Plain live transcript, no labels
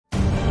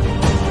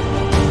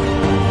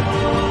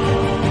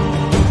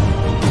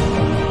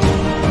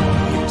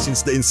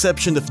announced the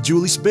inception of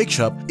Julie's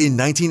Bakeshop in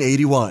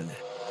 1981.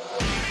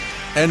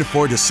 And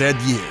for the said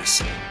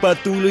years,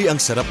 patuloy ang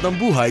sarap ng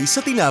buhay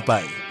sa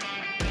tinapay.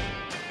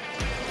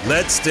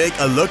 Let's take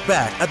a look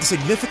back at the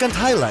significant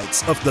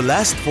highlights of the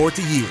last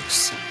 40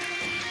 years.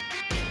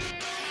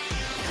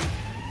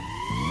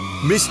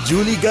 Miss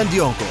Julie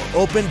Gandionco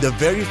opened the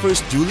very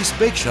first Julie's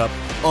Bakeshop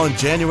on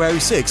January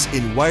 6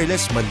 in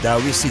Wireless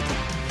Mactan City.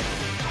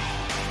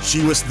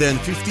 She was then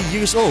 50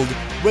 years old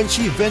when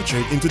she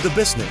ventured into the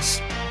business.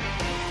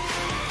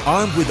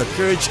 Armed with the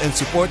courage and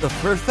support of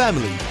her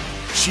family,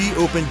 she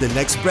opened the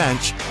next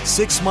branch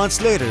 6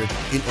 months later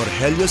in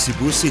Orgelio,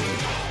 Cebu City.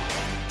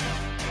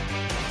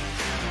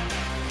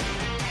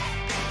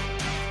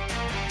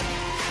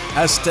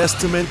 As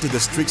testament to the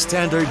strict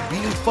standard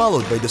being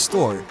followed by the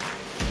store,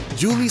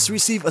 Julie's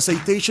received a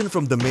citation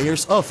from the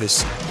mayor's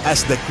office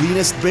as the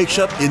cleanest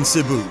bakeshop in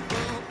Cebu.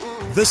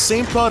 The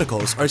same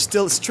protocols are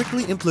still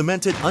strictly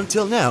implemented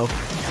until now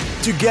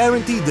to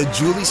guarantee the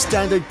Julie's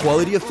standard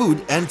quality of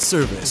food and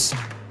service.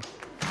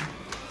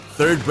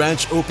 Third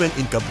branch opened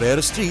in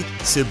Cabrera Street,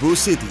 Cebu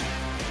City,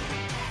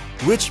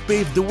 which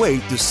paved the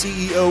way to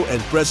CEO and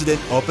President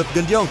Opep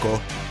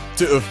Gandionco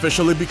to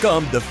officially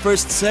become the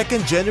first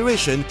second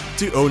generation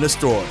to own a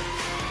store.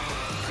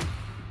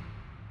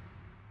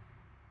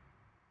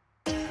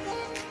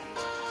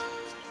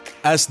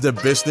 As the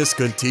business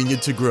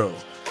continued to grow,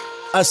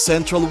 a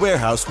central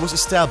warehouse was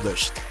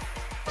established.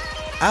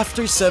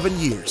 After 7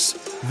 years,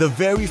 the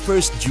very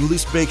first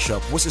Julie's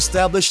Bakeshop was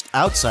established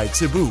outside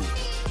Cebu.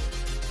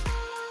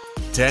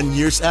 10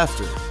 years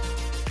after,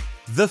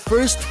 the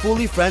first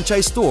fully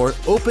franchised store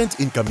opened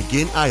in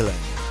Camiguin Island.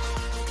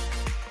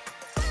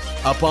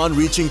 Upon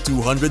reaching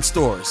 200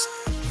 stores,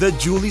 the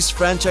Julie's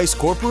Franchise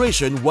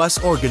Corporation was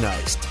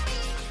organized.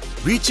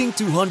 Reaching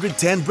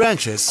 210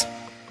 branches,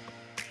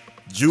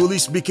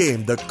 Julie's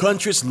became the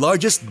country's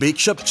largest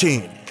bakeshop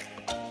chain.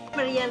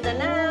 Merienda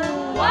na!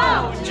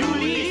 Wow!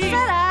 Julie!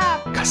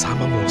 Sarap!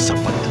 Kasama mo sa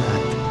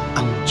paglahat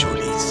ang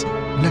Julie's.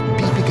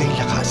 Nagbibigay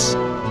lakas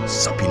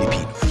sa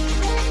Pilipino.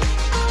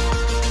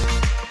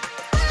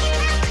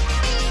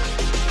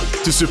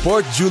 To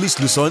support Julie's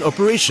Luzon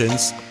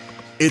operations,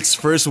 its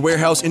first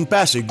warehouse in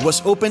Pasig was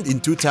opened in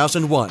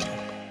 2001.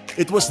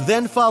 It was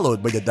then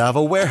followed by the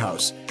Davao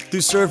warehouse to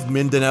serve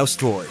Mindanao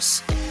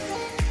stores.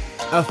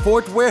 A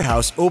fourth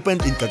warehouse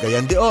opened in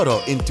Cagayan de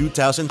Oro in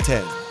 2010.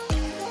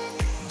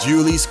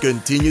 Julie's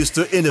continues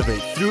to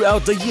innovate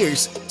throughout the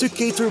years to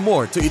cater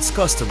more to its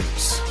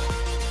customers.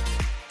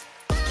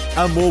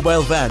 A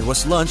mobile van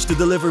was launched to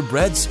deliver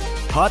breads,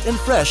 hot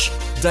and fresh,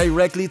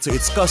 directly to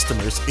its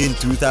customers in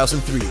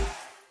 2003.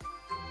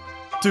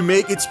 To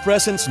make its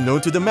presence known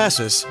to the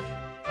masses,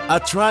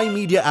 a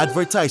tri-media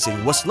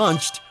advertising was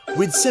launched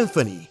with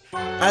Symphony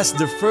as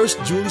the first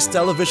Julie's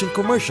television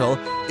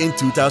commercial in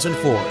 2004.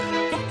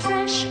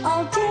 Fresh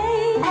all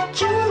day at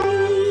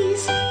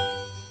Julie's.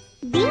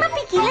 Di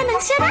mapigilan ang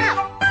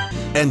sarap!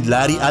 And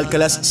Larry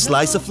Alcala's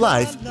Slice of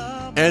Life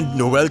and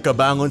Noel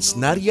Cabangon's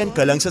Nariyan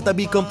Ka Lang sa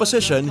Tabi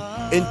composition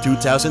in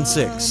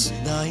 2006.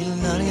 Dahil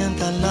nariyan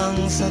ka lang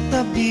sa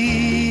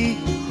tabi,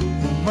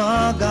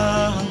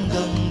 umaga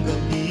hanggang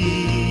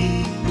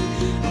gabi,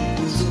 ang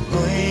puso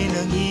ko'y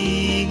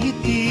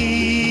nangingiti,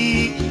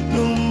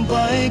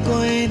 lumbay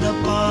ko'y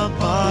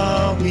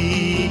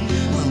napapawi,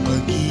 ang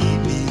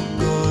pag-ibig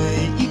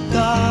ko'y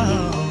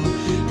ikaw,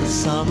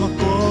 kasama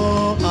ko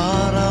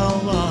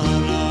araw-araw.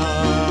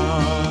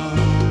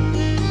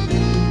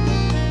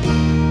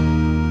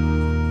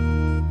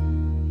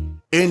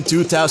 In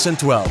 2012,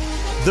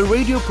 the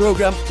radio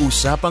program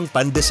Usapang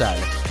Pandesal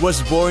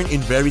was born in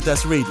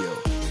Veritas Radio,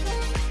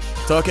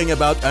 talking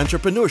about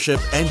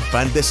entrepreneurship and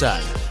pandesal,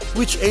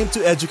 which aimed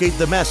to educate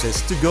the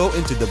masses to go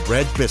into the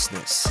bread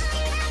business.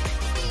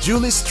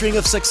 Julie's string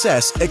of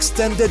success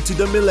extended to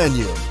the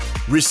millennium,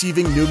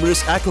 receiving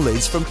numerous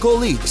accolades from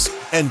colleagues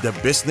and the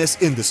business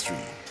industry.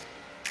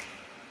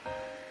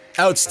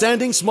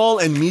 Outstanding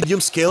Small and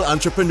Medium-Scale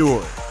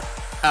Entrepreneur,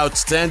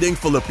 Outstanding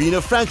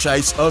Filipino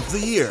Franchise of the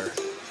Year,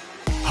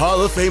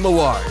 Hall of Fame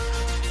Award,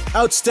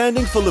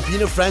 Outstanding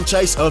Filipino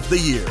Franchise of the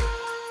Year,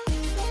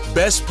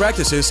 Best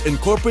Practices in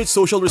Corporate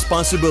Social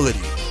Responsibility,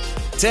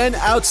 10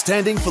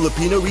 Outstanding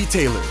Filipino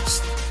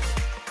Retailers,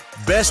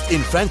 Best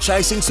in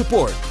Franchising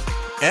Support,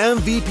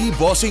 MVP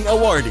Bossing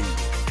Awardee,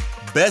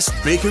 Best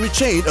Bakery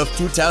Chain of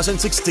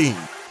 2016.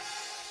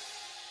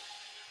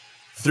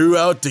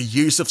 Throughout the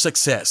years of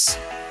success,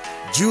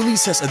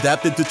 Julie's has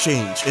adapted to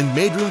change and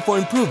made room for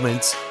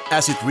improvements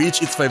as it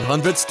reached its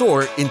 500th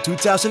store in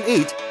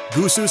 2008,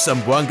 Gusu,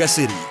 Zamboanga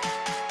City.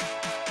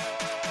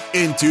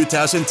 In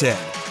 2010,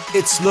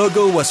 its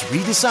logo was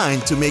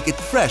redesigned to make it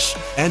fresh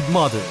and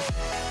modern.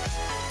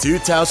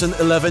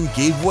 2011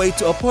 gave way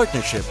to a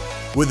partnership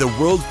with the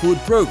World Food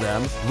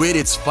Program with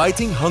its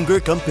Fighting Hunger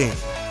campaign,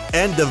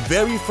 and the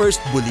very first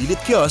Bulilit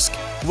kiosk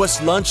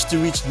was launched to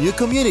reach new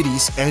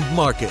communities and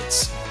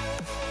markets.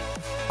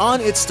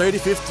 On its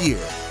 35th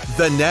year,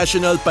 the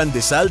National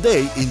Pandesal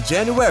Day in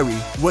January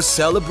was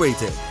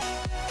celebrated.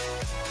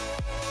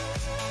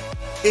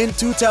 In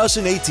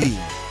 2018,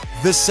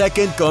 The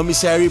second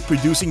commissary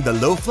producing the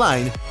loaf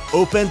line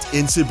opened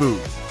in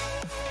Cebu.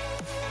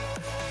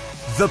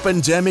 The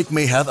pandemic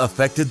may have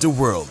affected the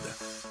world,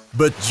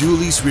 but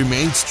Julie's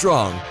remained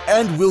strong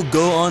and will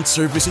go on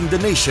servicing the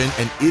nation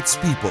and its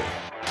people.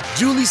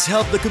 Julie's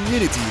helped the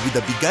community with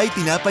the Bigay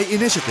Tinapay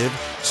initiative,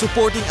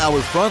 supporting our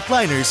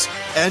frontliners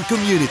and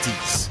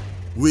communities.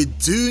 With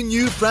 2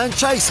 new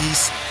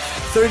franchisees,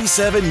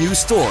 37 new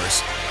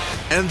stores,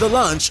 and the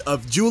launch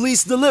of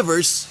Julie's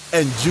Delivers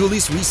and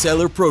Julie's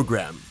Reseller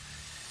program.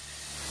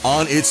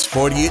 On its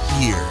 40th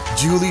year,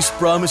 Julie's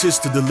promises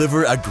to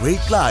deliver a great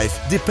life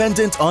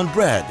dependent on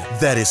bread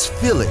that is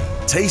filling,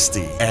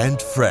 tasty,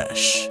 and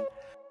fresh.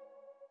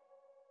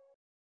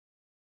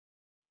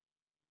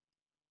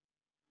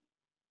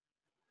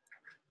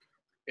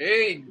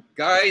 Hey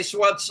guys,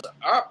 what's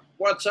up?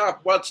 What's up?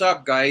 What's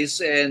up,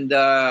 guys? And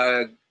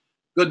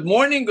good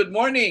morning, good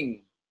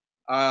morning.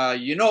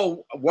 You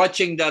know,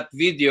 watching that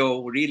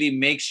video really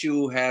makes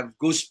you have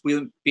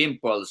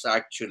pimples,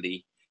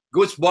 actually.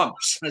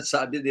 Goosebumps,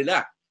 sabi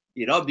nila.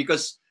 You know,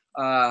 because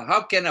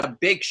how can a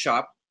bake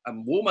shop, a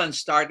woman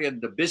started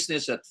the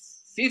business at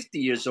 50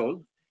 years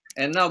old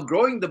and now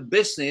growing the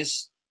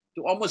business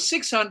to almost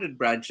 600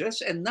 branches,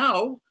 and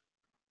now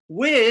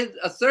with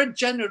a 3rd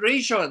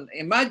generation.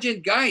 Imagine,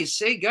 guys,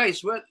 say,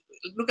 guys, well,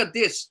 look at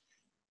this.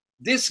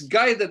 This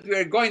guy that we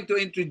are going to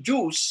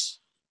introduce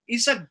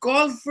is a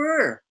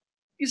golfer.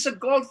 He's a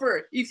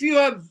golfer. If you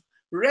have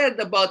read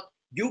about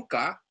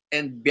Yuka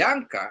and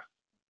Bianca,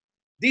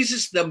 this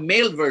is the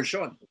male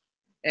version.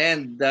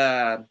 And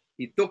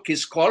he took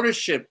his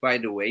scholarship, by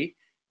the way,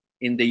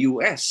 in the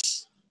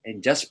US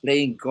and just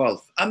playing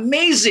golf.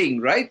 Amazing,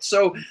 right?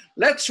 So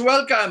let's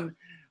welcome.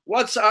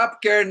 What's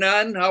up,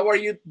 Kernan? How are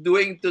you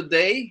doing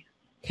today?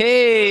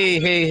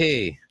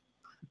 Hey.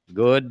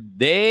 Good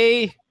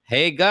day.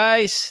 Hey,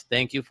 guys.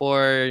 Thank you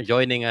for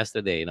joining us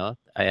today, no?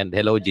 And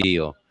hello,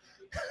 Gio.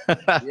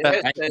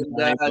 Yes,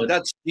 and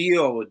that's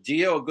Gio.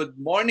 Gio, good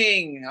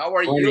morning. How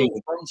are you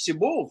from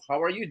Cebu?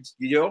 How are you,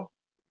 Gio?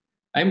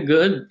 I'm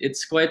good.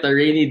 It's quite a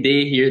rainy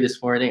day here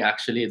this morning.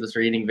 Actually, it was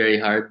raining very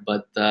hard,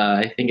 but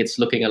I think it's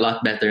looking a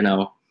lot better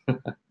now.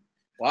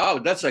 Wow,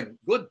 that's a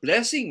good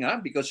blessing, huh?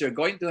 Because you're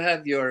going to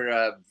have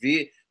your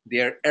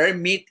their air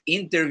meet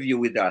interview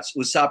with us,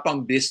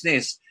 Usapang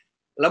Business.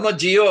 Alam mo,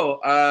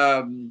 Gio,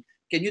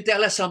 can you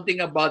tell us something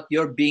about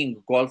your being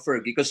a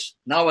golfer? Because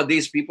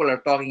nowadays people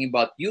are talking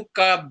about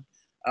Yuka,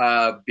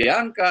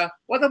 Bianca.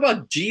 What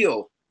about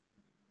Gio,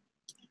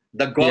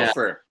 the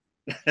golfer?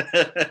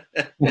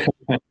 Yeah.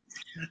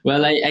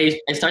 Well, I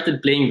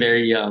started playing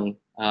very young.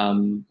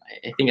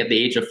 I think at the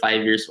age of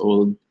 5 years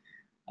old.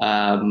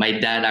 My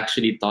dad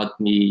actually taught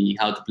me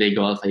how to play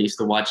golf. I used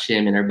to watch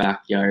him in our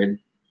backyard,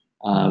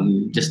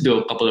 just do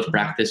a couple of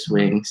practice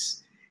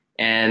swings.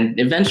 And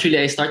eventually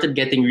I started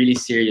getting really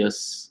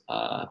serious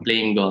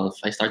playing golf.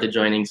 I started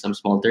joining some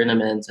small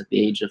tournaments at the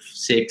age of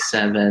 6,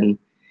 7.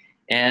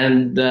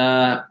 And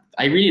I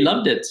really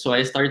loved it. So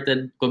I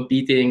started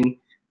competing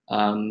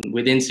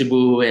within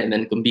Cebu and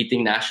then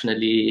competing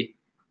nationally.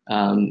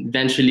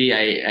 Eventually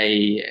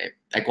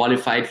I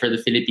qualified for the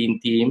Philippine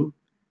team.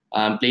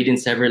 Played in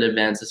several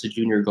events as a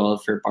junior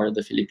golfer, part of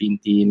the Philippine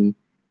team,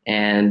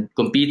 and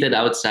competed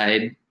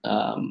outside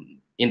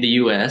in the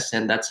US.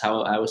 And that's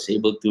how I was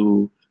able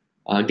to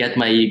get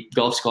my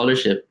golf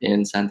scholarship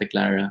in Santa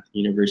Clara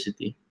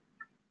University.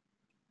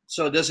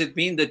 So does it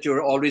mean that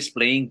you're always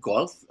playing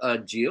golf,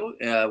 Gio,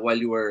 while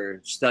you were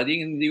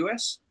studying in the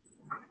US?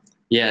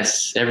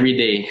 Yes, every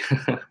day.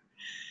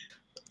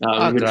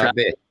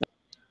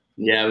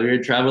 We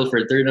would travel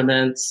for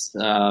tournaments.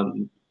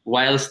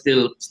 While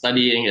still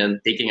studying and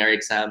taking our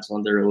exams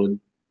on the road.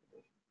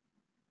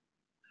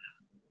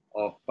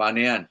 Oh, paano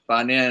yan?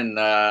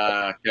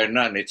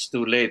 Kernan? It's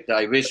too late.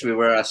 I wish we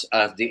were as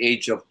the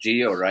age of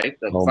Gio, right?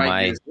 At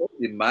 5 years old,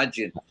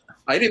 imagine.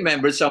 I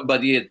remember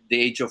somebody at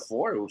the age of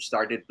 4 who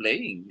started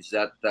playing. Is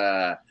that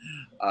the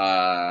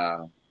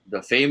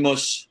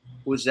famous,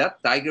 who's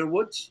that? Tiger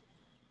Woods?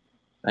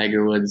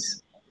 Tiger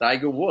Woods.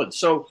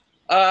 So,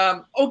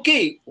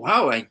 okay.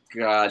 Wow,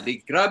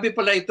 grabe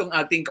pala itong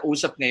ating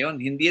kausap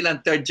ngayon. Hindi lang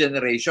 3rd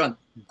generation,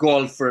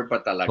 golfer pa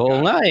talaga.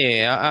 Oo nga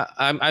eh.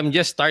 I'm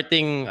just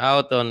starting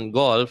out on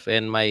golf,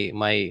 and my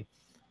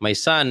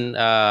son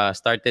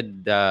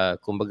started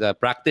kumbaga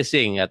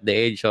practicing at the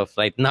age of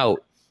right now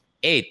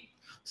 8.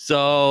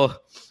 So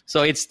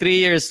it's 3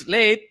 years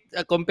late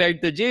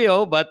compared to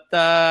Gio, but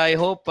I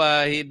hope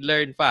he'd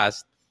learn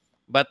fast.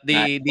 But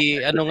the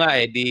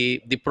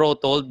pro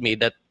told me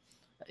that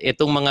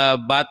itong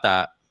mga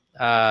bata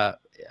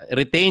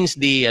retains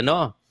yung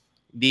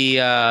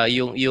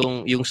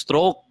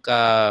stroke,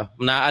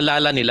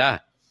 naaalala nila,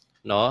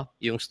 no,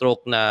 yung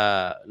stroke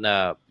na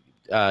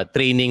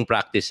training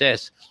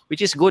practices,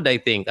 which is good. I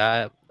think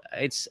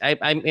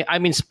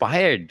I'm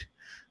inspired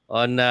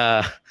on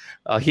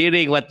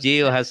hearing what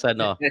Gio has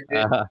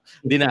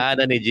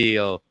dinaanan ni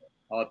Gio.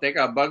 Oh,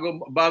 teka,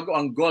 bago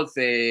ang golf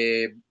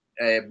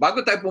bago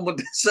tayo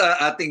pumunta sa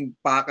ating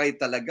pakay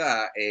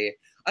talaga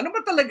ano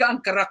ba talaga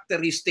ang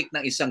characteristic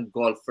ng isang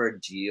golfer,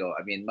 Gio?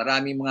 I mean,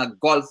 maraming mga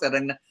golfer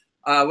na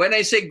When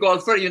I say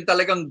golfer, yung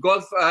talagang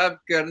golf,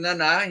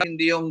 Kernan,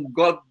 hindi yung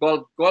golf,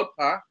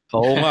 ha?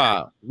 Oo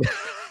nga.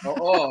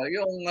 Oo,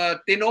 yung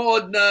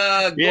tinuod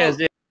na golf. Yes,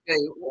 yes. Okay.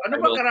 Ano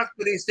ba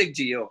characteristic,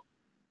 Gio?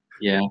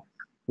 Yeah.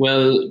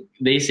 Well,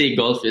 they say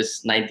golf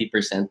is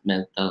 90%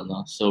 mental,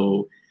 no?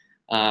 So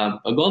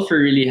a golfer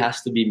really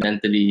has to be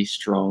mentally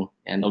strong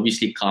and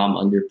obviously calm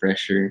under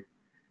pressure.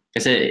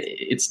 Because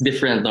it's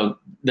different, no?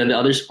 Than the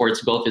other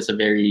sports. Golf is a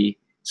very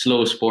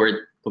slow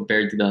sport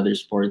compared to the other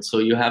sports. So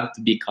you have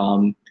to be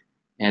calm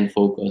and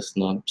focused,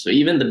 no? So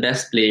even the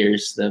best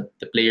players, the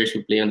players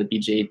who play on the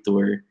PGA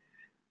Tour,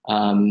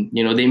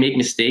 they make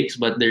mistakes,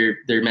 but their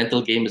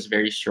mental game is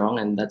very strong,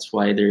 and that's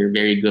why they're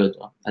very good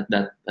at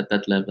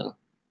that level.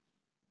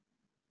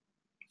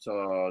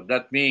 So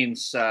that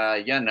means,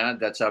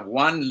 that's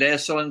one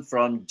lesson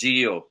from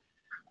Gio.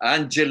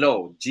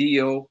 Angelo,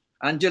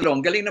 ang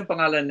galing ng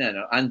pangalan niya,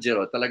 no?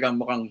 Angelo, talagang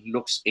mukhang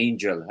looks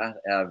angel,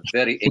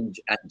 very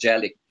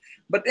angelic.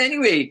 But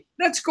anyway,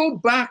 let's go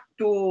back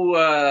to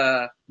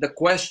the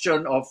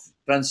question of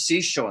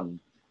transition.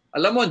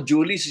 Alam mo,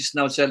 Julie's is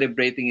now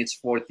celebrating its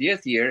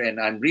 40th year, and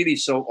I'm really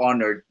so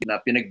honored na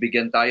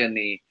pinagbigyan tayo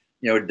ni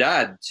your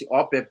dad, si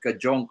Opep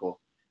Gandionco,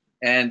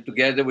 and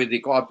together with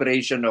the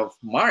cooperation of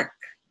Mark,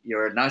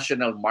 your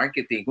national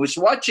marketing, who's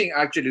watching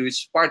actually,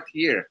 who's part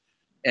here.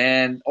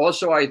 And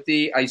also I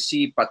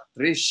see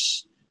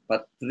Patrice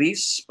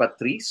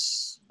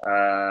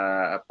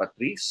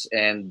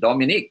and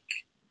Dominic.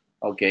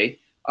 Okay.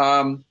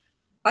 Ano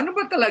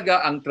ba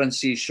talaga ang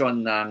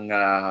transition ng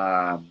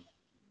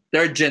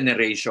third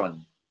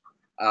generation?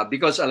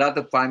 Because a lot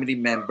of family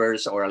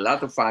members or a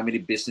lot of family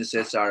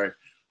businesses are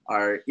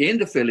in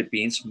the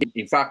Philippines.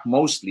 In fact,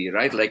 mostly,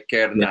 right? Like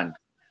Kernan. Yeah.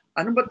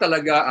 Ano ba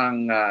talaga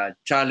ang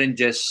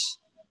challenges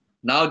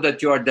now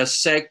that you are the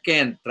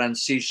second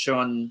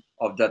transition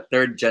of the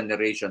third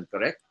generation,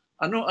 correct?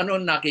 Ano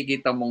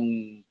nakikita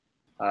mong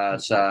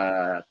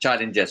sa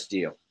challenges,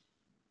 Gio?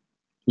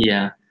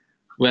 Yeah.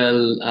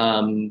 Well,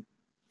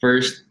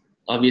 first,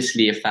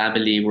 obviously, a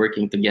family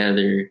working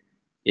together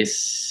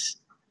is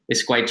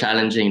quite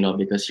challenging,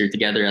 because you're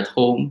together at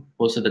home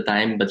most of the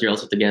time, but you're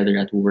also together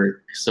at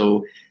work.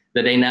 So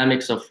the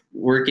dynamics of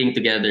working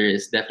together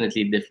is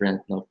definitely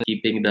different.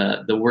 Keeping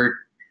the work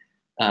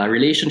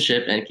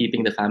relationship and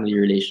keeping the family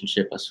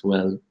relationship as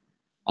well.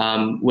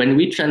 When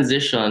we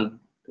transitioned,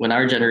 when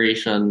our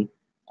generation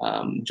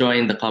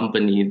joined the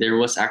company, there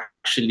was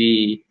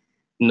actually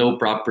no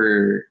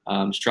proper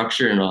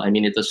structure. I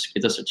mean, it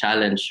was a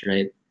challenge,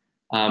 right?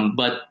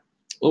 But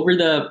over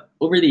the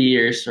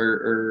years,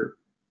 or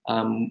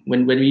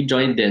when we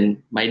joined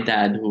in, my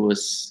dad, who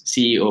was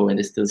CEO and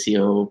is still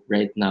CEO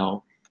right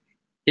now,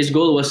 his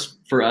goal was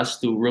for us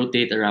to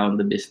rotate around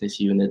the business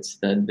units,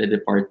 the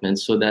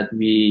departments, so that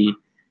we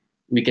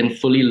can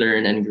fully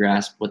learn and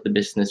grasp what the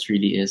business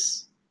really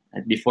is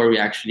before we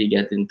actually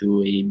get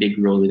into a big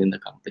role within the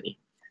company.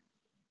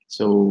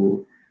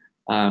 So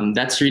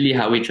that's really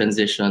how we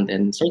transitioned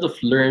and sort of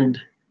learned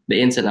the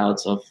ins and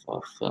outs of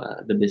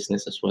the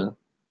business as well.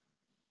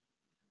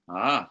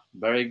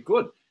 Very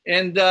good.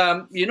 And,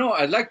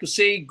 I'd like to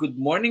say good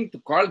morning to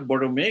Carl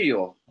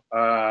Borromeo,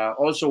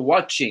 also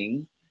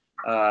watching.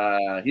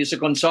 He's a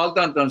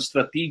consultant on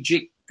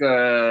strategic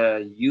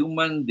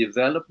human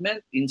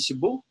development in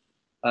Cebu.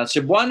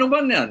 Cebuano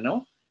ba yan,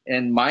 no?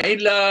 And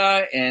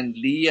Myla and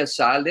Leah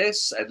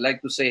Sales, I'd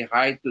like to say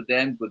hi to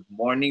them. Good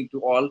morning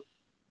to all.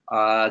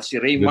 Si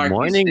Ray Good Mark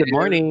morning, is good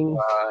morning.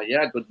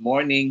 good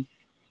morning.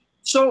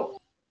 So,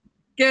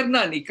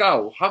 Kernan,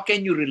 ikaw, how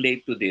can you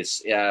relate to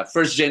this?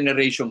 First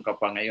generation ka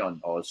pa ngayon.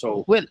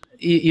 Also. Well,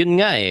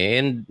 yun nga eh.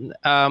 And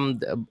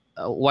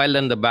while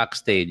on the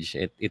backstage,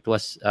 it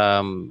was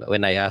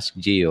when I asked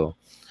Gio,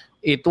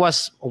 it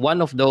was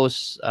one of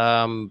those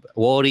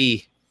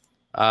worry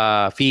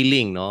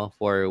feeling,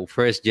 for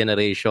first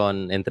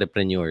generation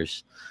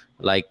entrepreneurs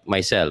like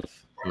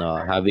myself,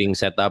 having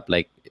set up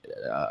like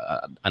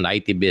an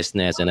IT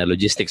business and a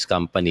logistics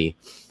company.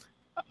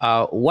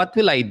 What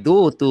will I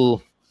do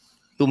to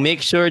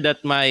make sure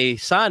that my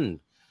son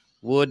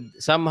would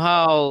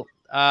somehow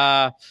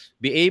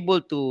be able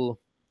to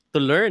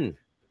learn,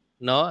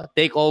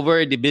 take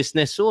over the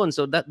business soon?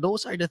 So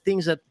those are the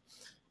things that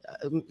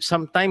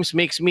sometimes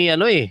makes me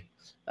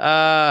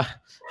have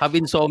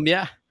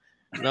insomnia.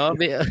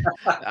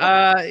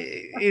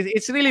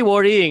 It's really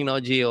worrying,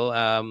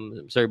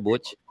 Gio, Sir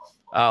Butch,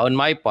 on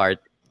my part.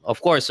 Of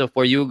course, so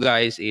for you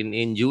guys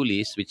in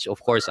Julie's, which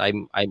of course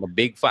I'm a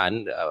big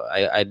fan.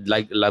 I'd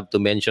love to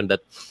mention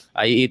that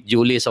I eat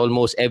Julie's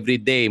almost every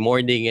day,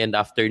 morning and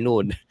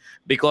afternoon,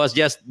 because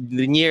just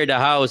near the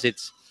house,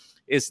 it's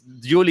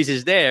Julie's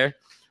is there.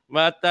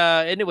 But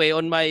anyway,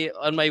 on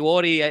my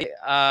worry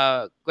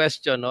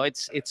question,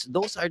 it's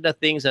those are the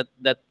things that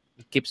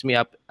keeps me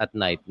up at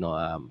night.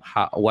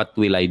 What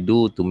will I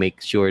do to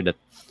make sure that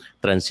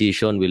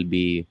transition will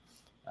be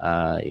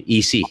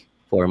easy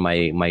for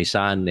my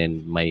son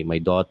and my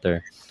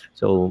daughter?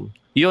 So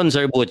yun,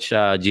 Sir Butch,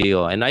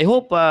 Gio, and I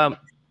hope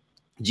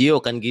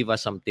Gio can give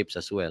us some tips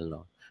as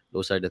well.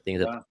 Those are the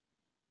things that.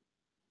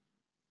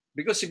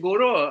 Because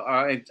siguro,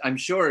 I'm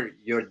sure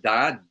your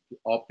dad,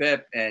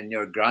 Opep, and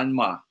your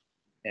grandma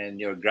and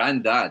your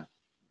granddad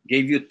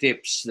gave you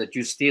tips that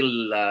you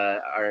still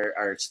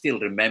are still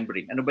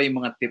remembering. Ano ba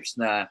yung mga tips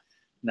na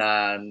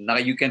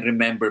you can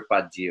remember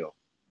pa, Gio?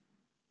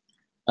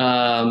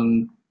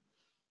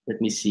 Let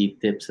me see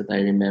tips that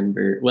I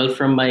remember. Well,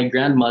 from my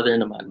grandmother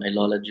naman, my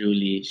Lola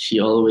Julie, she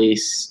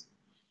always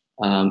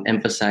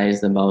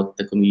emphasized about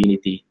the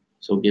community.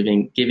 So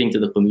giving to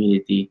the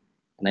community,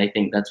 and I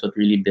think that's what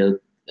really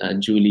built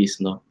Julie's,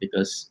 no?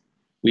 Because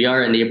we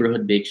are a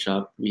neighborhood bake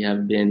shop. We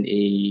have been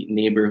a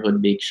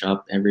neighborhood bake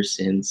shop ever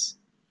since.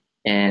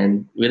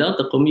 And without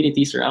the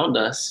communities around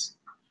us,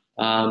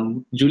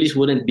 Julie's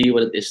wouldn't be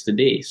what it is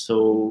today.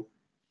 So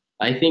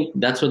I think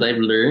that's what I've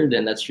learned,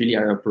 and that's really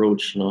our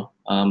approach. No,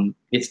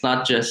 it's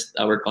not just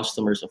our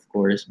customers, of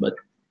course, but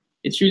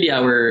it's really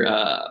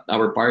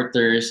our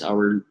partners,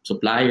 our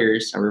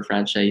suppliers, our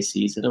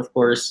franchisees, and of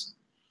course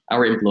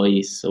our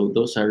employees. So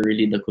those are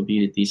really the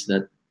communities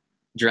that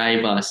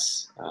drive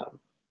us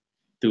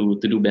to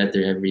do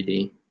better every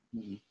day.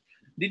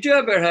 Did you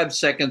ever have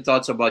second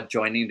thoughts about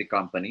joining the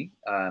company?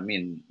 I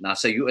mean,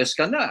 nasa US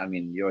ka na. I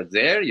mean, you're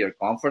there, you're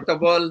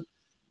comfortable.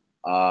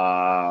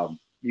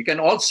 You can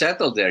all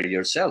settle there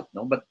yourself,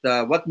 no? But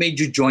what made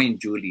you join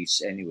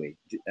Julie's anyway,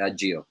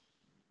 Gio?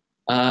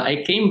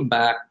 I came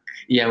back.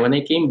 Yeah, when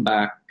I came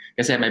back,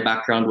 because my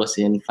background was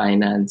in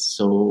finance,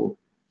 so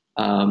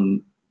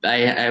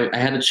I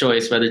had a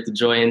choice whether to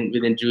join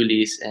within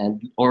Julie's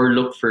or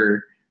look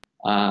for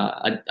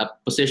a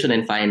position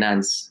in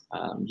finance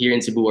here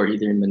in Cebu or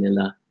either in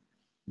Manila.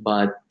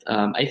 But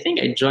I think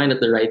I joined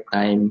at the right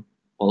time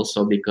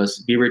also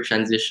because we were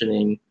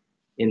transitioning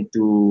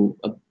into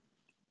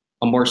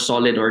a more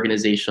solid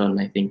organization,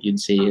 I think you'd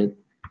say it.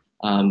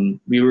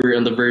 We were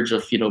on the verge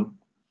of,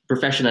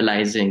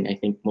 professionalizing. I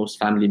think most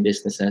family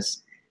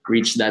businesses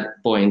reach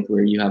that point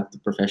where you have to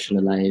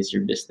professionalize,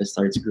 your business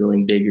starts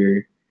growing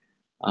bigger.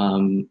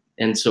 And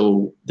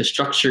so the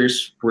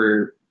structures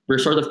were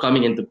sort of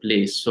coming into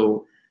place.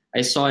 So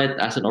I saw it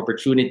as an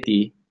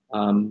opportunity.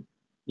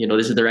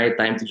 This is the right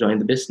time to join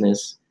the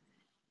business.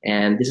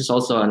 And this is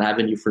also an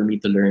avenue for me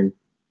to learn.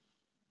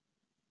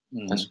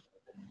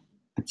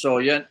 So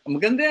yeah,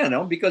 maganda yan,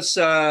 no? Because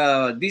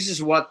this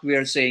is what we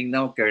are saying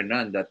now,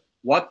 Kernan, that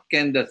what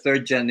can the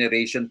third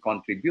generation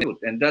contribute?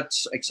 And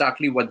that's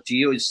exactly what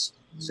Gio is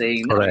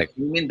saying. Correct.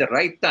 Now. In the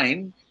right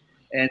time,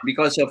 and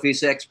because of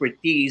his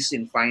expertise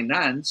in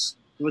finance,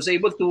 he was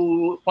able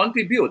to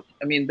contribute.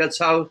 I mean, that's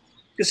how,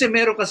 kasi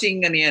meron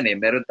kasing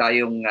meron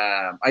tayong,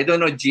 I don't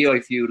know, Gio,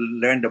 if you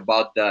learned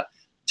about the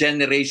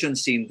generation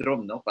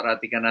syndrome, no?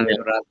 Parati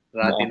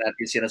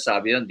natin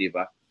sinasabi yun, di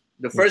ba?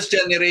 The first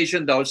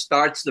generation, though,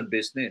 starts the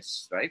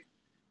business, right?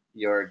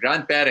 Your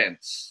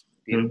grandparents,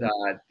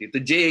 Tito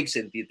Jakes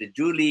and Tita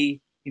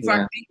Julie. In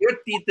fact, your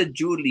Tita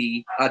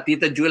Julie,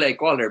 I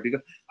call her,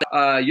 because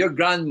your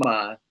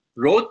grandma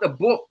wrote a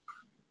book.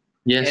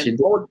 Yes, and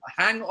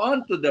hang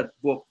on to that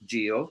book,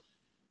 Gio,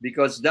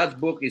 because that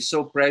book is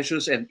so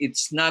precious and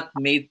it's not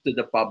made to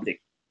the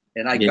public.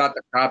 And I got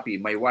a copy.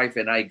 My wife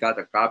and I got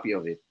a copy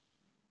of it.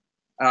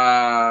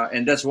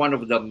 And that's one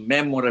of the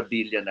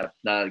memorabilia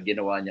na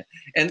ginawa niya.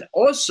 And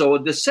also,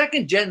 the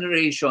second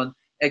generation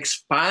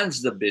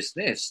expands the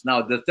business.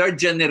 Now, the third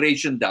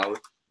generation daw,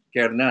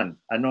 Kernan,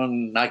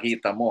 anong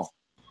nakita mo?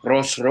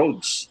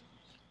 Crossroads.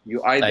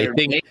 You either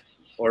make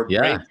or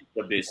break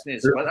the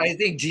business. But I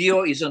think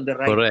Gio is on the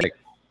right Correct.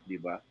 Di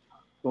ba?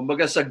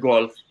 Kumbaga sa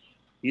golf,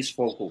 he's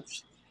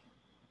focused.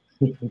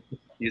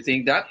 You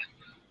think that?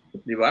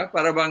 Di ba?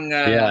 Para bang...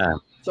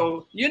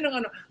 So, yun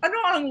ang ano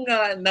ang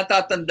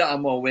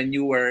natatandaan mo when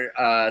you were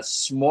a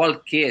small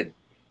kid?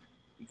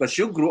 Because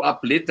you grew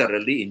up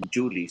literally in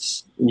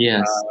Julie's.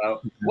 Yes.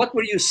 What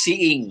were you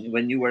seeing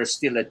when you were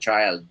still a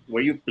child?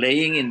 Were you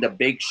playing in the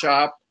bake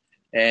shop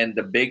and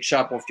the bake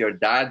shop of your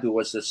dad, who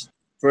was his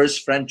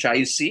first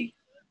franchisee?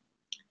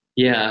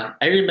 Yeah,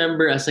 I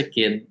remember as a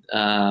kid,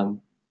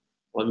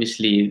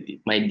 obviously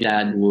my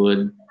dad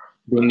would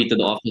bring me to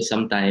the office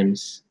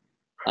sometimes.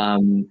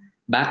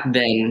 Back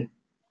then,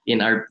 in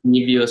our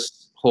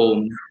previous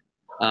home,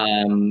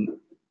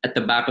 at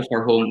the back of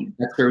our home,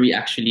 that's where we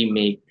actually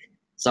make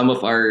some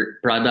of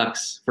our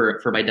products for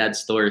my dad's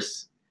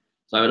stores.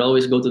 So I would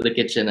always go to the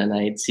kitchen and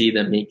I'd see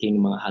them making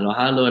mga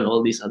halo-halo and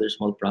all these other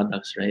small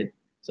products, right?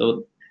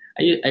 So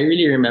I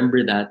really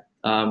remember that.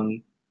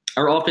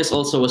 Our office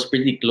also was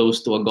pretty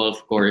close to a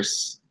golf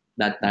course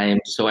that time.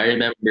 So I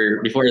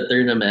remember before the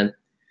tournament,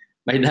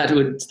 my dad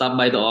would stop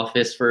by the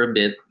office for a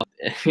bit.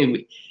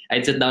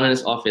 I'd sit down in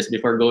his office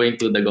before going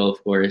to the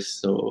golf course.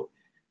 So,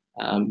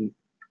 and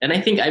I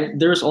think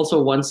there was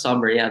also one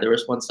summer. Yeah, there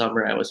was one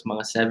summer I was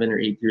mga 7 or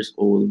 8 years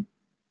old.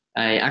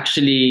 I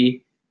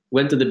actually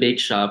went to the bake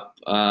shop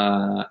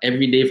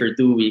every day for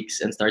 2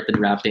 weeks and started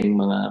wrapping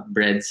mga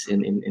breads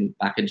in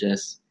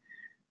packages.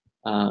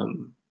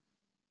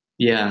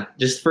 Yeah,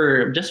 just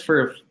for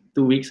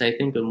 2 weeks, I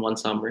think, in one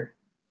summer.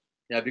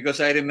 Yeah, because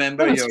I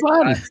remember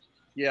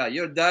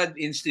your dad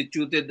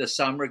instituted a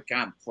summer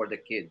camp for the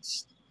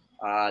kids.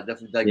 the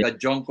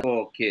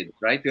Gandionco kid,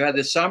 right? You had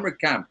the summer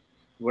camp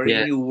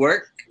wherein Yeah.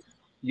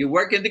 you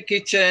work in the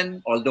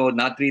kitchen, although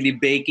not really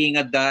baking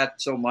at that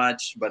so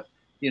much, but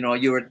you know,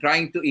 you were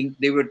trying to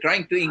they were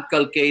trying to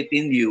inculcate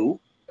in you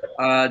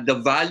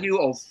the value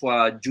of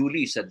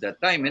Julie's at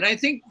that time, and I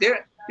think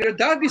your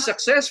dad is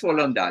successful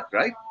on that,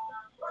 right?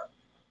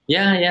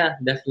 Yeah,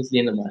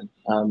 definitely naman.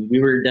 We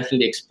were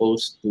definitely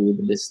exposed to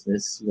the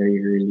business very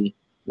early.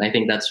 And I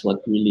think that's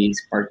what really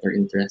sparked our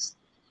interest.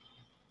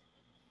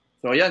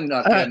 So yan,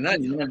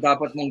 Kernan, yun ang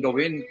dapat mong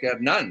gawin,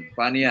 Kernan.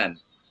 Paano yan?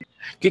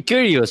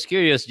 Curious,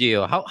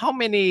 Gio. How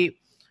many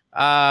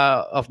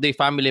of the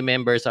family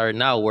members are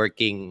now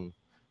working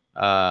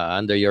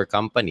under your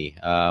company?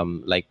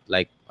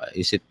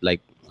 Is it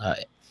like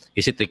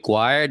is it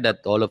required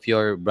that all of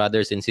your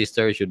brothers and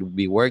sisters should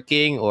be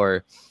working,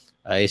 or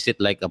is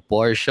it like a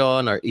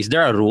portion, or is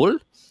there a rule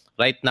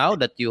right now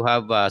that you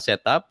have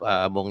set up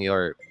among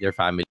your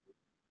family?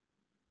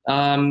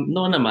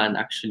 No naman,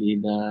 actually.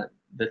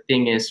 The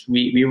thing is,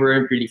 we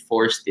weren't really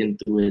forced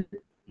into it.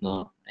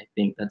 No, I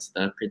think that's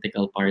the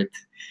critical part.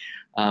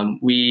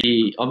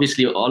 We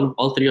obviously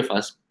all three of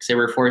us, say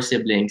we're four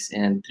siblings,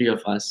 and three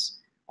of us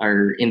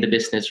are in the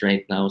business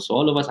right now. So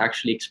all of us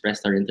actually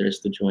expressed our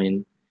interest to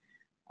join,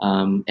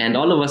 and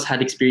all of us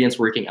had experience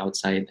working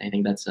outside. I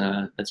think that's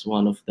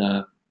one of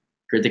the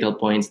critical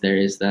points. There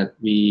is that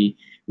we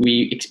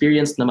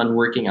experienced naman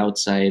working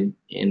outside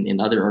in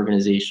other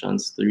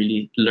organizations to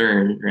really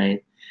learn,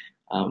 right?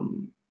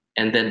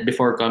 And then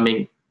before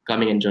coming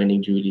and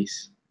joining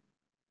Julie's.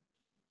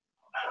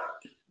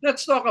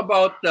 Let's talk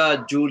about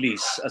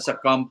Julie's as a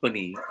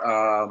company.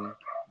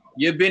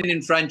 You've been in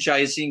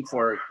franchising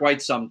for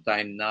quite some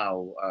time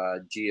now,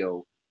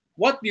 Gio.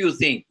 What do you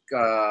think?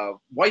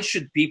 Why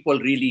should people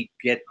really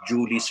get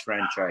Julie's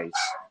franchise,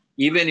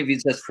 even if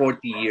it's just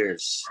 40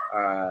 years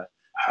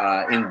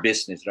in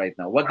business right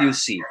now? What do you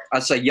see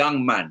as a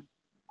young man?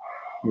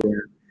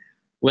 Yeah.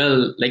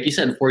 Well, like you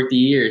said, 40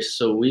 years.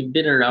 So we've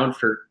been around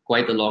for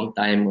quite a long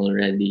time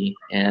already.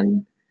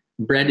 And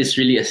bread is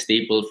really a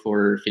staple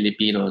for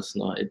Filipinos.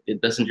 No,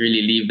 it doesn't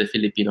really leave the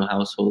Filipino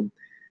household.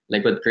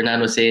 Like what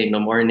Kernan was saying,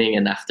 the morning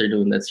and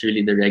afternoon, that's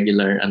really the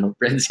regular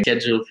bread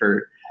schedule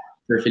for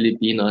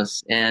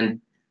Filipinos. And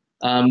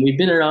we've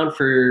been around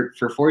for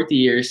 40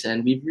 years,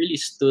 and we've really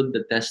stood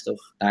the test of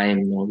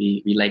time.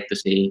 We like to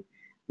say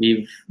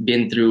we've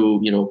been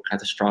through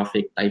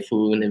catastrophic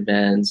typhoon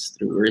events,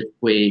 through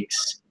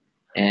earthquakes,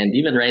 and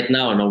even right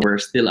now, we're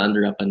still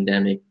under a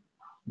pandemic.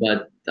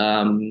 But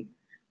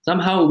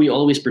somehow we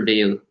always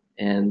prevail,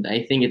 and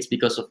I think it's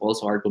because of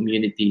also our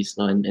communities.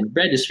 And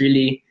bread is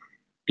really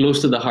close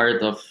to the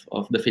heart of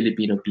the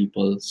Filipino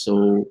people.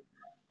 So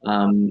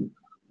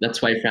that's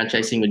why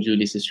franchising with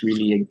Julie's is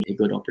really a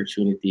good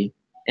opportunity.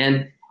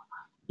 And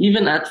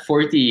even at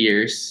 40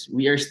 years,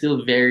 we are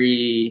still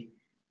very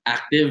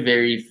active,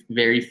 very,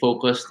 very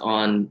focused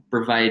on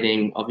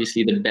providing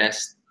obviously the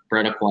best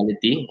product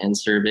quality and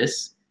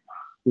service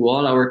to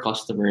all our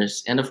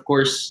customers. And of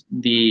course,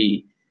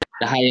 the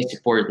highest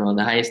support,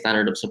 the highest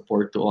standard of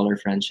support to all our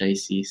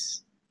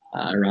franchisees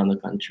around the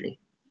country.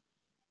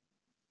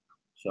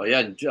 So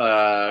yan,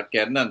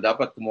 Kernan,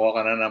 dapat kumuha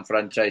ka na ng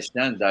franchise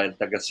niyan dahil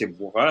taga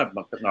Cebu ka,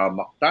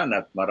 Mactan,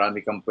 at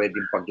marami kang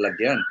pwedeng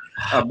paglagyan.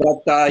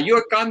 But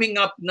you're coming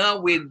up now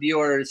with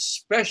your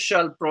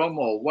special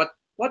promo. What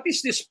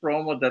is this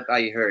promo that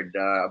I heard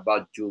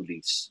about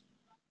Julie's?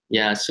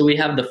 Yeah, so we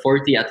have the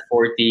 40 at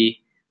 40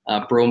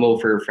 promo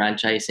for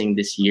franchising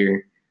this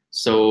year.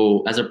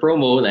 So as a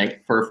promo,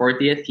 like for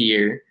 40th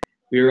year,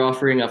 we're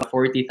offering a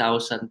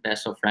 40,000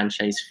 peso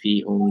franchise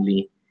fee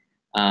only.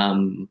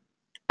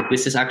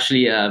 This is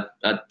actually a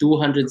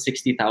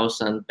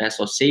 260,000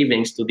 peso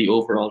savings to the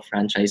overall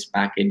franchise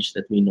package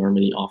that we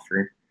normally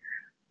offer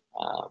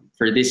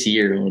for this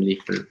year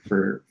only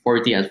for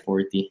 40 at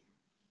 40.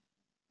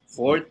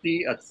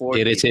 40 at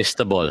 40.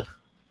 Irresistible.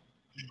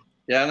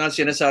 Kaya nga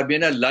sinasabi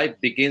na life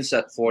begins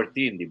at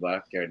 14, di ba,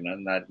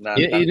 Kernan?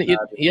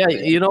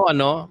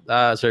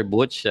 Sir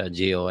Butch,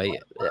 Gio,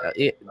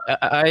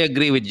 I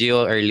agree with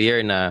Gio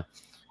earlier na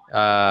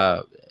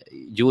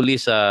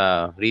Julie's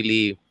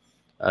really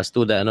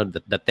stood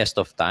the test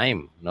of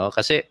time, no?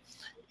 Kasi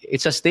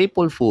it's a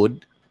staple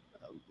food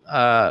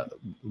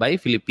by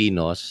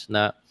Filipinos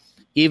na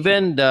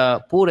even the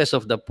poorest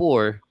of the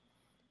poor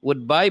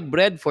would buy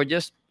bread for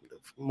just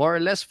more or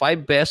less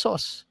 5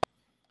 pesos.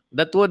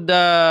 That would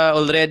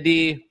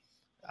already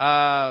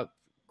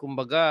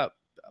kumbaga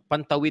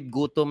pantawid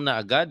gutom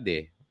na agad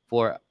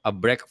for a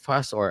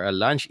breakfast or a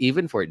lunch,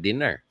 even for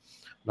dinner.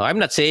 No, I'm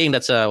not saying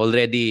that's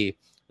already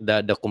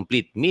the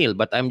complete meal,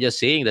 but I'm just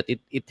saying that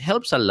it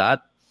helps a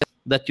lot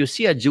that you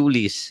see a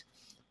Julie's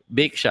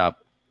Bakeshop,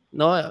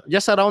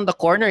 just around the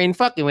corner. In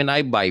fact, when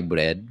I buy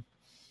bread,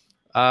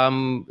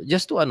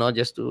 just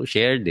to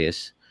share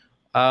this,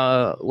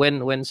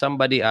 when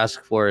somebody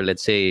asks for,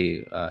 let's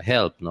say,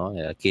 help,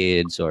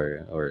 kids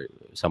or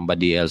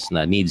somebody else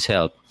na needs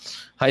help,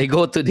 I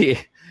go to the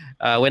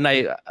when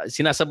I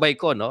sinasabay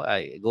ko,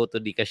 I go to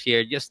the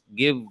cashier, just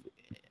give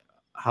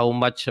how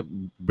much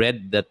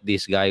bread that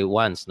this guy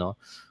wants,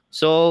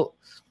 So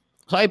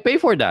I pay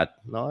for that.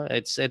 No,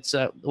 it's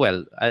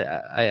well,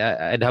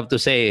 I'd have to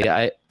say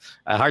a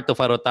heart of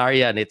a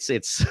Rotarian. It's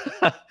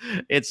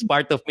it's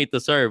part of me to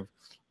serve,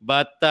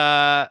 but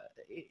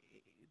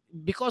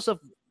because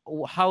of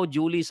how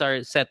Julie's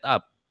are set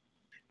up,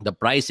 the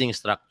pricing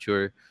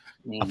structure,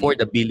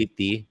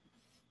 affordability,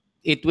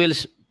 it will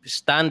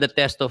stand the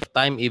test of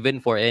time even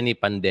for any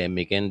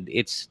pandemic, and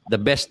it's the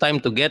best time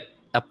to get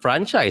a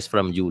franchise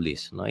from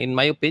Julie's. No, in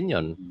my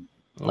opinion,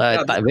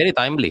 very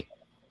timely.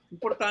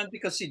 Importante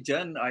kasi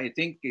dyan, I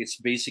think it's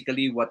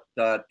basically what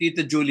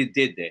Tita Julie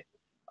did.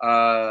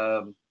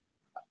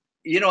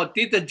 You know,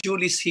 Tita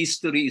Julie's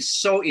history is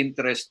so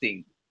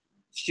interesting.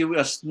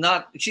 She's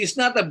not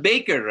a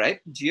baker,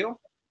 right,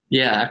 Gio?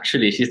 Yeah,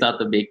 actually, she's not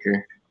a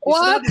baker.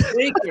 What? She's not a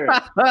baker.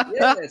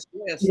 Yes.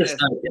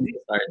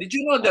 Did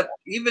you know that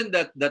even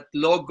that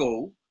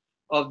logo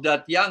of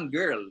that young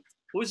girl,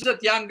 who's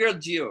that young girl,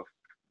 Gio?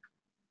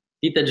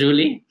 Tita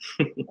Julie?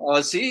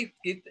 Oh, see?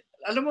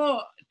 Alam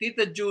mo,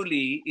 Tita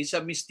Julie is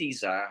a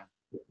mestiza,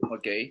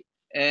 okay?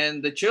 And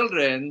the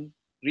children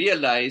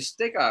realized,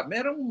 teka,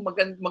 merong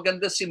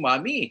maganda si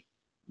Mami,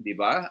 di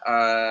ba?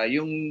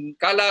 Yung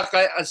kala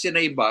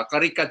sinaiba,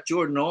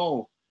 caricature,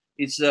 no.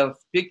 It's a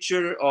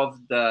picture of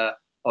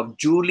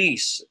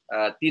Julie's,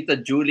 Tita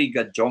Julie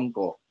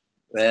Gandionco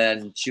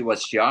when she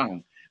was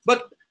young.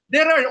 But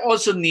there are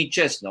also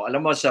niches, no?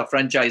 Alam mo, sa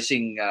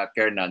franchising,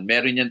 Kernan,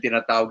 meron yung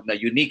tinatawag na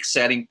unique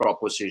selling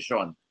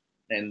proposition.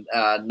 And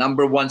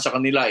number one sa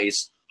kanila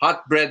is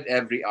hot bread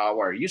every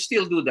hour. You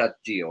still do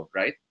that, Gio,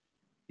 right?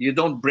 You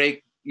don't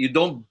bake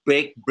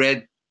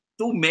bread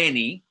too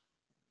many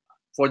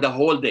for the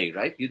whole day,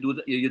 right?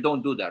 You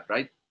don't do that,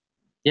 right?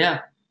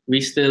 Yeah,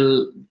 we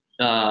still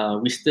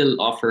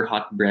offer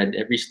hot bread.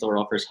 Every store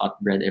offers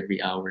hot bread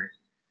every hour.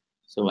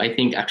 So I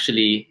think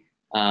actually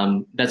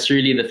that's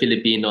really the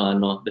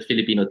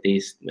Filipino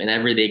taste.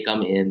 Whenever they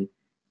come in,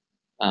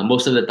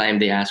 most of the time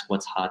they ask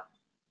what's hot.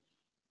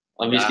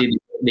 Obviously,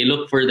 they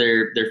look for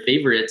their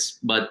favorites,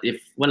 but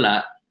if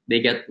wala, they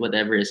get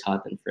whatever is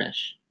hot and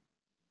fresh.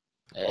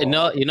 You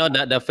know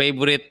the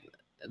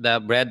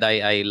bread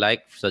I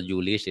like sa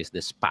Julie's is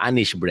the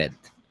Spanish bread.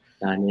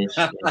 Spanish.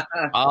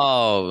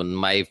 Oh,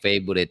 my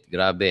favorite.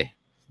 Grabe.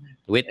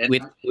 With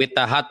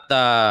a hot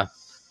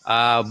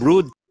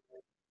brewed.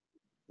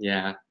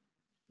 Yeah.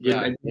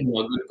 Good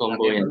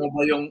combo yan.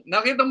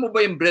 Nakita mo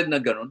ba yung bread na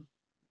ganun?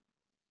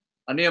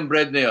 Ano yung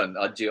bread na yun,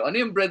 Gio? Ano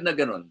yung bread na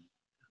ganun?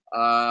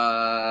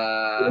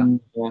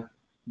 Ano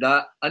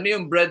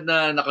yung bread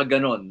na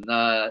nakaganon?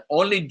 Na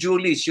only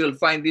Julie's, you'll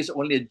find this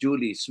only at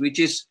Julie's,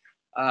 which is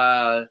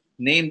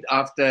named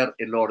after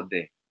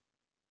Elorde.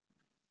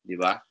 Di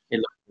ba?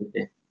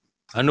 Elorde.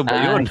 Ano ba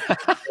yun?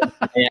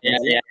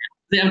 Yeah.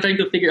 I'm trying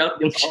to figure out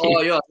yung shape.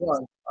 Oh, yun.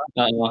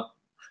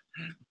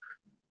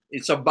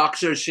 It's a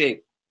boxer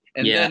shape.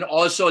 And then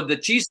also the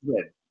cheese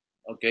bread.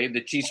 Okay,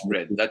 the cheese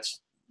bread.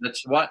 That's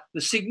what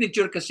the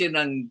signature kasi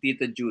ng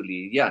Tita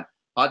Julie. Yan.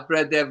 Hot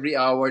bread every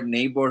hour,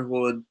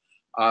 neighborhood.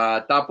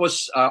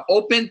 Tapos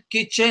open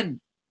kitchen.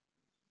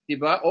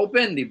 Diba?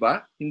 Open,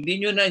 diba?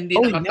 Hindi nakatakot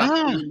yung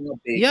mga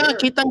baker. Yeah,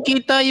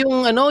 kitang-kita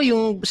yung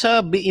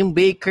yung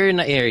baker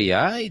na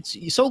area. It's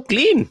so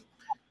clean.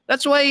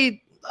 That's why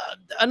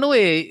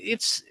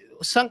it's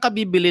saan ka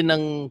bibili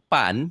ng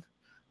pan,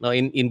 no,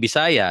 in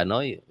Bisaya, no?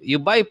 You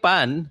buy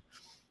pan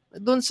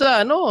doon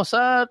sa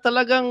sa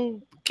talagang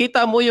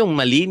kita mo yung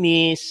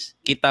malinis,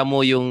 kita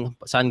mo yung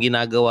saan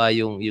ginagawa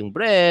yung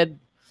bread.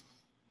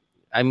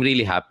 I'm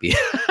really happy.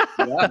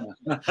 Yeah.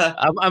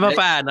 I'm a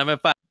fan.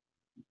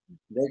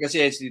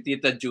 Kasi si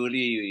Tita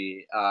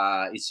Julie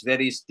is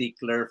very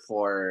stickler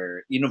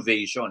for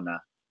innovation.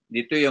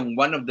 Dito yung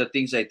one of the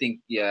things I think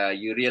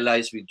you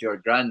realize with your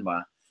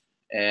grandma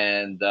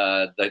and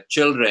the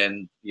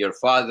children, your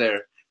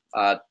father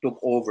took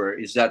over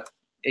is that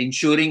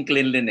ensuring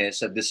cleanliness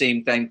at the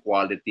same time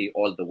quality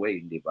all the way,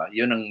 di ba?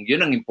 Yun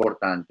ang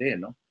importante,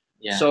 no?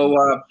 Yeah. So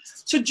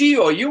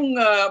Gio, yung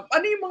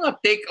ano yung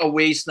mga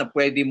takeaways na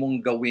pwede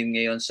mong gawin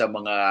ngayon sa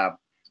mga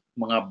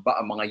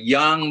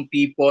young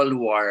people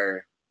who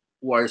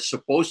are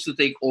supposed to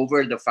take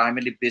over the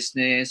family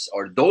business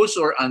or those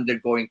who are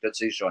undergoing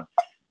transition?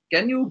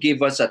 Can you give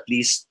us at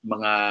least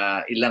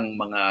ilang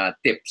mga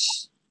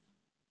tips?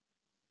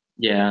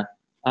 Yeah.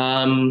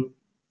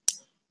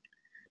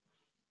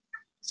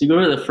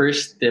 Siguro the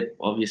first tip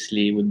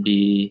obviously would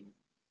be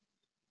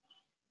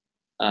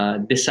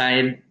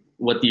decide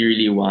what you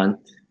really want.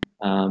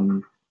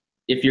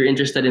 If you're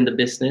interested in the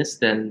business,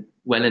 then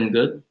well and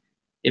good.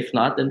 If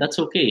not, then that's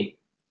okay.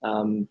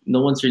 No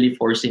one's really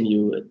forcing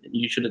you.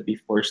 You shouldn't be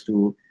forced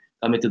to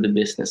come into the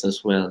business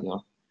as well.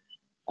 No?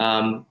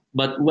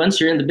 But once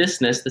you're in the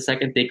business, the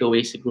second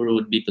takeaway siguro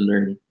would be to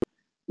learn.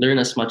 Learn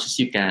as much as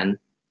you can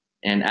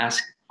and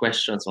ask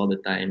questions all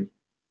the time.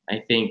 I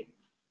think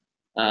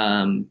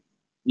no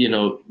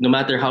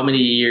matter how many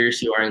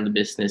years you are in the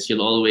business,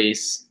 you'll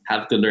always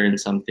have to learn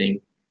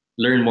something,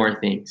 learn more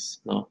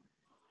things. No,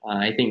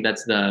 I think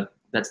that's the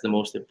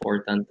most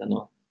important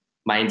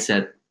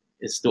mindset,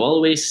 is to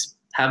always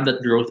have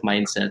that growth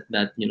mindset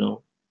that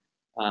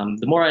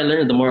The more I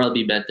learn, the more I'll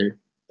be better.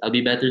 I'll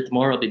be better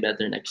tomorrow. I'll be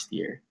better next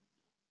year.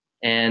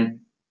 And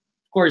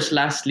of course,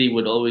 lastly,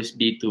 would always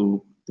be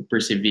to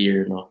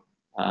persevere. No,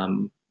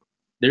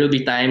 there will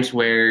be times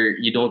where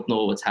you don't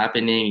know what's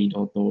happening. You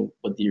don't know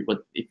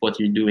if what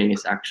you're doing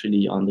is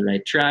actually on the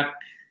right track.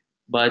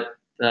 But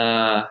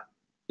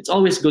it's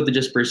always good to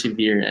just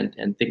persevere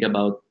and think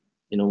about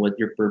what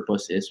your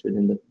purpose is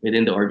within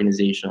the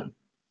organization,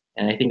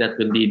 and I think that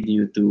will lead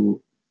you to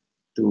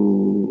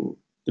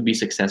be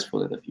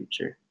successful in the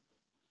future.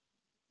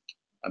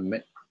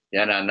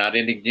 Yan,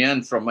 narinig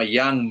niyan from a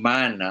young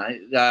man.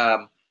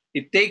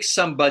 It takes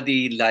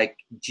somebody like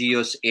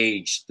Gio's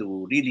age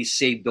to really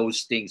say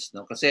those things,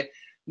 no? Kasi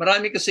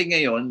marami kasi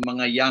ngayon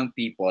mga young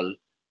people,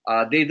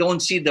 they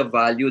don't see the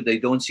value, they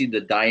don't see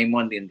the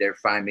diamond in their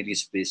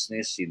family's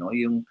business,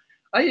 yung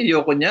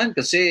ayoko niyan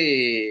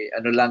kasi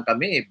ano lang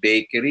kami,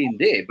 bakery,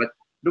 hindi. But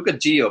look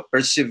at Gio,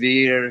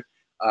 persevere.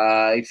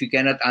 If you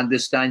cannot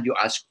understand, you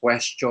ask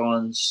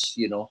questions,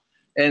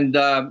 And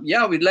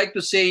yeah, we'd like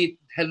to say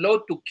hello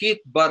to Kit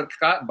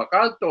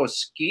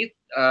Bacaltos, Kit,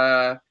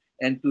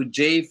 and to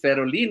Jay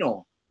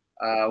Ferolino,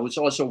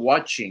 who's also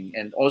watching.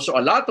 And also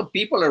a lot of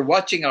people are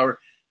watching our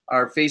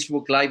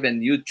Facebook Live and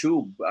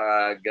YouTube.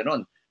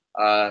 Ganon.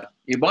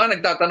 Iba nga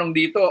nagtatanong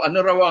dito,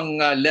 ano raw ang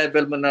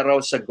level mo na raw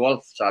sa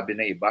golf? Sabi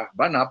na iba.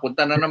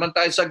 Napunta na naman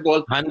tayo sa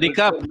golf.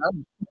 Handicap.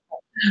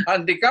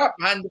 Handicap.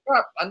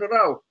 Ano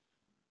raw?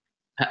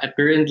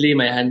 Currently,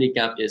 my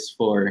handicap is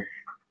 4.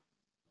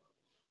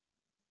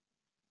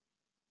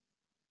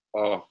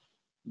 Oh,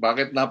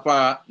 bakit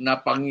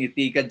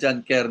napangiti ka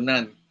dyan,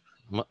 Kernan?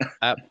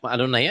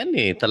 Ano na yan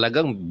eh,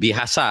 talagang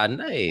bihasaan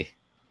na eh.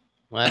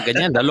 Mga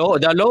ganyan.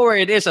 The lower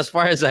it is, as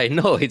far as I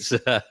know, it's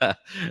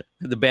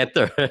the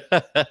better.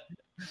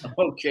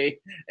 Okay.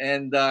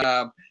 And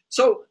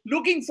so,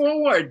 looking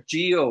forward,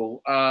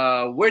 Gio,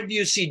 where do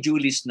you see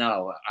Julie's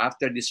now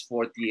after this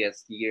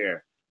 40th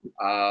year?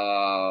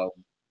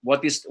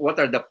 What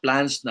are the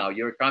plans now?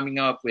 You're coming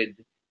up with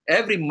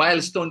every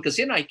milestone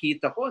kasi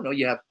nakikita ko, no?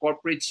 You have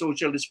corporate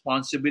social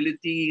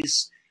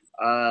responsibilities,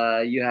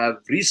 you have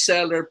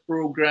reseller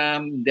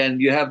program, then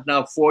you have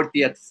now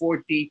 40 at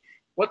 40.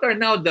 What are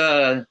now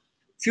the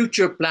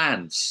future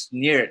plans,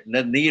 near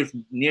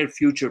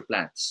future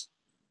plans?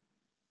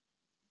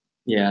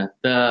 Yeah,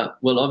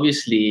 well,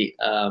 obviously,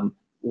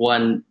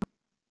 one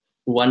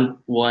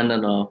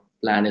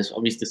plan is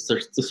obviously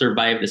to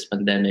survive this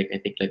pandemic. I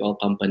think like all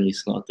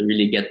companies, to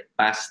really get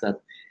past that,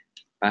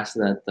 cross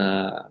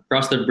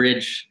the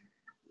bridge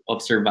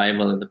of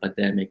survival in the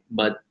pandemic.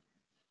 But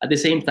at the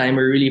same time,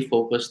 we're really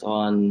focused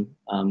on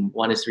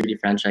one is really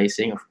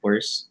franchising. Of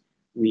course,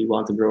 we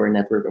want to grow our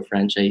network of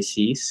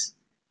franchisees,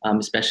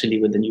 especially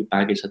with the new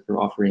package that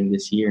we're offering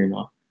this year.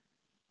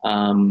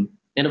 And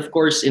of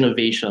course,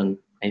 innovation.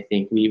 I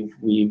think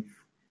we've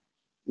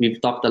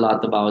talked a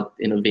lot about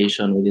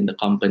innovation within the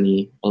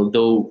company.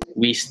 Although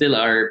we still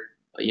are,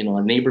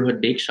 a neighborhood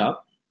bake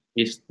shop,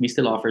 we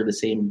still offer the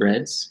same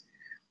breads,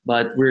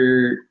 but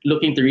we're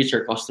looking to reach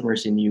our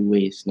customers in new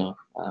ways.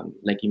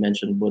 Like you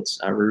mentioned, what's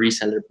our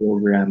reseller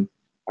program,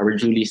 our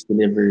Julie's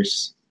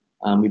delivers.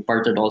 We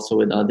partnered also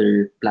with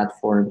other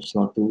platforms,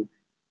 to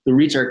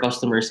reach our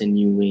customers in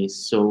new ways.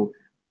 So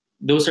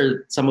those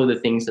are some of the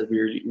things that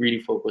we're really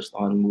focused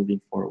on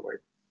moving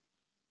forward.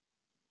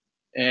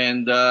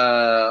 And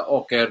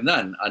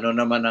Kernan, ano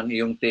naman ang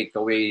iyong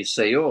takeaway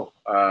sa'yo?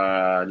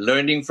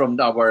 Learning from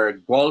our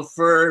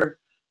golfer,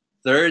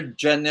 third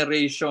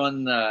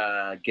generation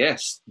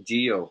guest,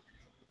 Gio.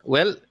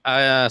 Well,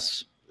 I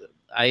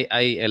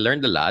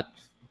learned a lot.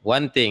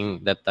 One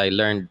thing that I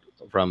learned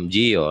from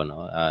Gio,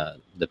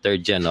 the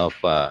third gen of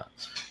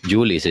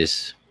Julie's,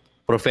 is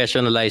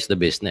professionalize the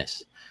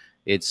business.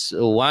 It's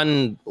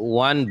one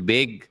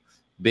big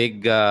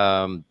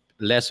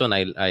lesson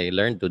I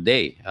learned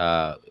today.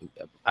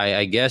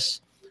 I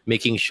guess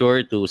making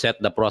sure to set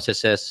the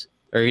processes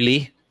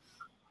early,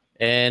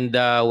 and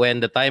when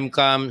the time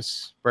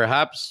comes,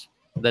 perhaps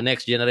the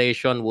next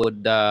generation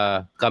would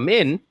come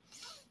in.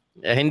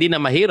 Hindi na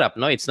mahirap,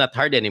 no? It's not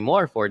hard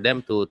anymore for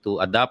them to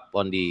adapt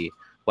on the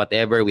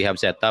whatever we have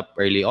set up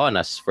early on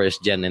as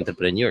first gen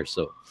entrepreneurs.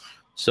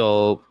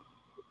 So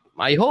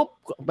I hope,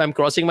 I'm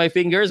crossing my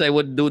fingers, I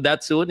would do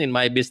that soon in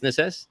my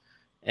businesses.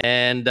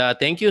 And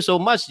thank you so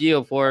much,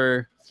 Gio,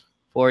 for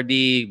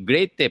the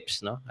great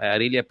tips. No, I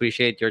really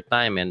appreciate your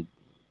time, and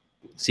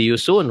see you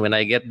soon when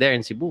I get there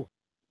in Cebu.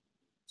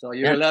 So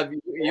you'll have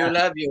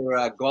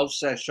your golf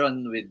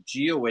session with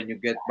Gio when you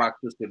get back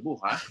to Cebu,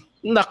 ha?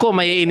 Nako,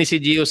 may inis si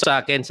Gio sa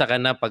akin, saka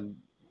na pag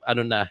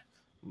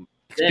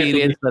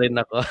experience na rin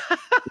ako.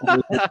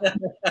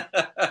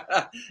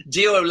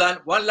 Gio,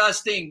 one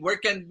last thing. When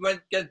can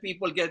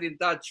people get in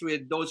touch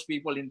with those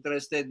people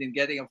interested in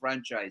getting a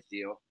franchise,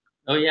 Gio?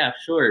 Oh yeah,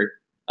 sure.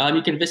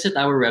 You can visit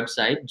our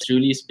website,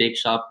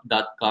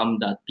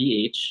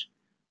 juliesbakeshop.com.ph,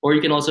 or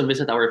you can also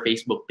visit our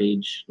Facebook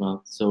page.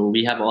 So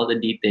we have all the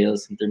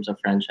details in terms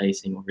of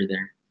franchising over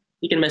there.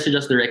 You can message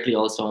us directly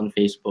also on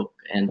Facebook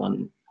and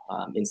on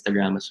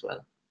Instagram as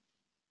well.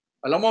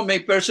 Alam mo, may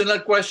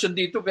personal question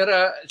dito,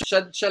 pero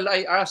shall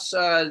I ask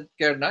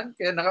Kernan?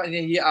 Kaya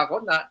nahihiya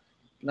ako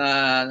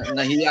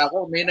nahihiya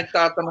ako. May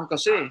nagtatanong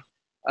kasi,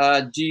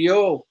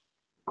 Gio,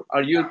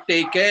 are you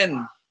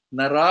taken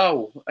na raw?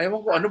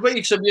 Ewan ko, ano ba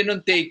ibig sabihin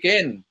ng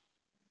taken?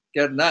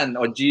 Kernan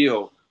o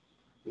Gio?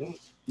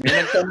 May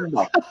nagtanong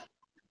ba?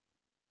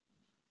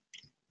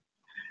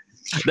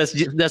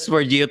 That's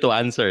for Gio to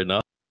answer,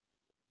 no?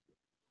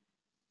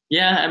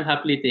 Yeah, I'm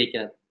happily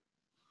taken.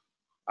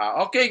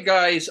 Okay,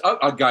 guys.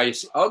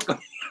 Guys. Okay.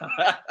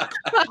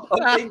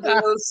 Okay,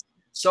 girls.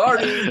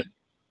 Sorry.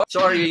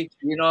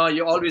 You know,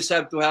 you always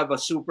have to have a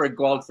super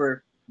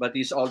golfer, but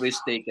he's always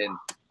taken.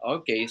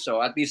 Okay, so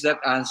at least that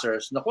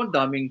answers. Naku, ang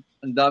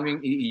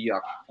daming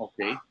iiyak.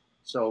 Okay.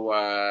 So,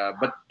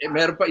 but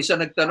meron pa isa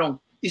nagtanong,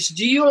 is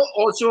Gio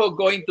also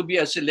going to be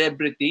a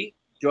celebrity,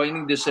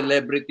 joining the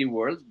celebrity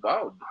world?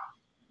 Wow.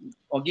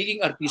 O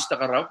giging artista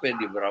ka raw,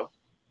 pwede ba raw?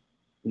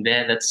 Hindi,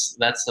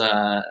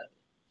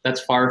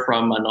 that's far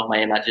from my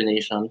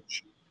imagination.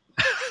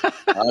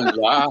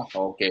 Ala,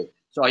 okay.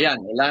 So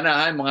ayan, wala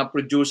na mga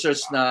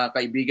producers na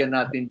kaibigan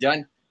natin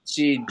dyan.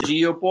 Si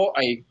Gio po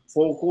ay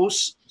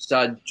focus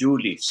sa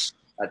Julie's.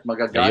 At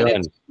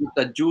magagalit si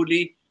Tita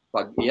Julie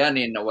pag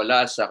iyan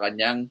nawala sa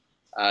kanyang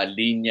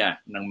linya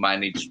ng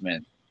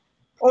management.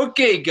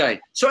 Okay, guys.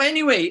 So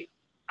anyway,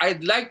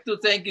 I'd like to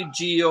thank you,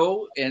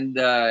 Gio, and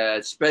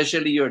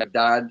especially your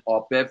dad,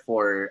 Ope,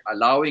 for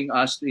allowing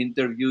us to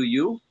interview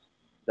you,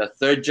 the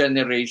third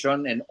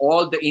generation, and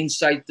all the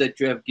insights that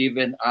you have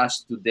given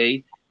us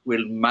today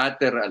will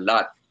matter a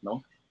lot.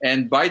 No?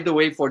 And by the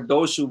way, for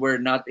those who were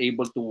not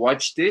able to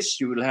watch this,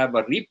 you will have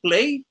a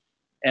replay.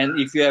 And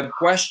if you have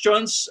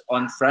questions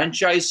on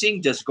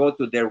franchising, just go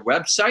to their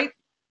website.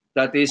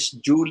 That is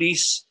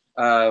Julie's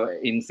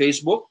in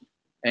Facebook.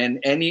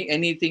 And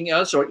anything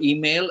else or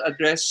email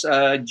address,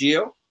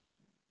 Gio?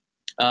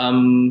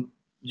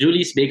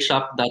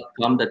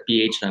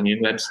 juliesbakeshop.com.ph on your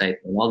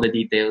website, and all the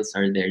details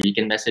are there. You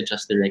can message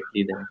us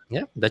directly there.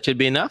 Yeah, that should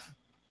be enough.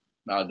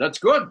 That's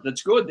good.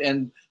 That's good.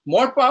 And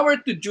more power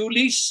to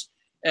Julie's.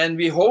 And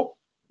we hope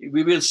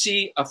we will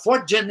see a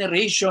fourth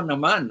generation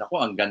naman.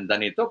 Ako, ang ganda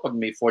nito pag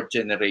may fourth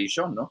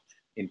generation, no?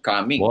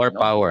 Incoming. More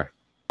power.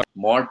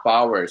 More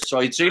power. So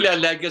it's really a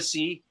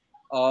legacy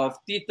of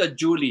Tita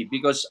Julie,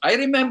 because I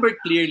remember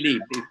clearly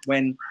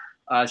when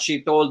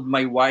she told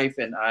my wife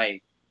and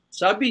I,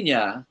 sabi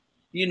niya,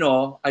 you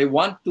know, I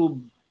want to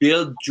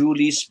build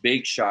Julie's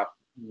Bake Shop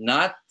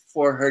not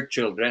for her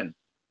children,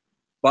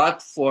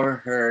 but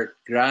for her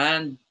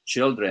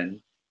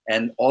grandchildren,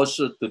 and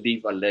also to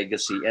leave a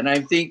legacy. And I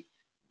think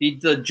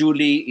Tita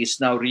Julie is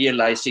now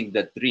realizing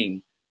the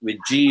dream with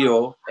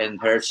Gio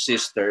and her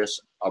sisters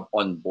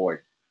on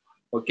board.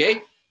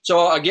 Okay?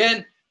 So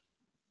again,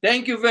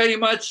 thank you very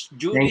much,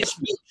 Julie's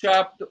Bake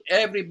Shop, to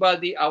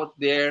everybody out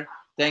there.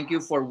 Thank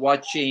you for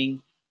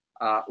watching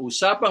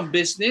Usapang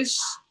Business.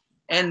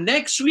 And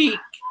next week,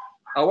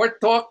 our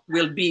talk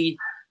will be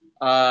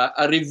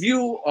a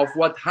review of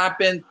what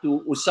happened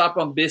to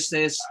Usapang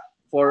Business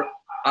for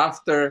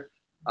after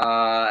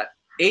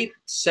 8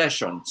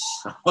 sessions.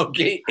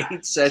 Okay,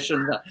 8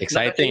 sessions.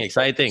 Exciting.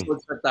 Exciting.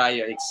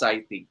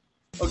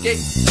 Okay.